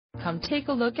Come take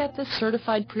a look at this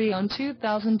certified pre-owned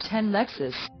 2010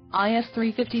 Lexus IS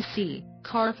 350C.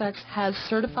 Carfax has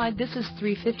certified this is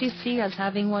 350C as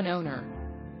having one owner.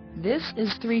 This is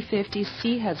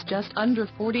 350C has just under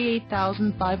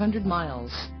 48,500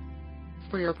 miles.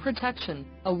 For your protection,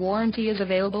 a warranty is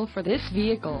available for this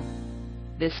vehicle.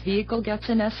 This vehicle gets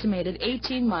an estimated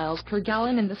 18 miles per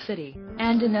gallon in the city,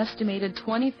 and an estimated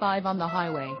 25 on the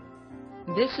highway.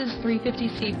 This is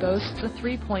 350C boasts a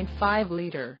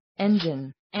 3.5-liter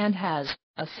engine, and has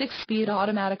a 6-speed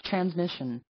automatic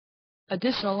transmission.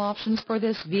 Additional options for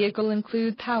this vehicle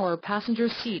include power passenger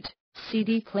seat,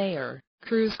 CD player,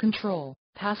 cruise control,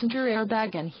 passenger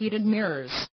airbag and heated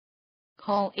mirrors.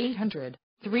 Call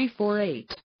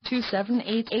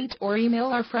 800-348-2788 or email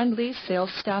our friendly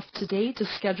sales staff today to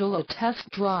schedule a test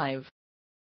drive.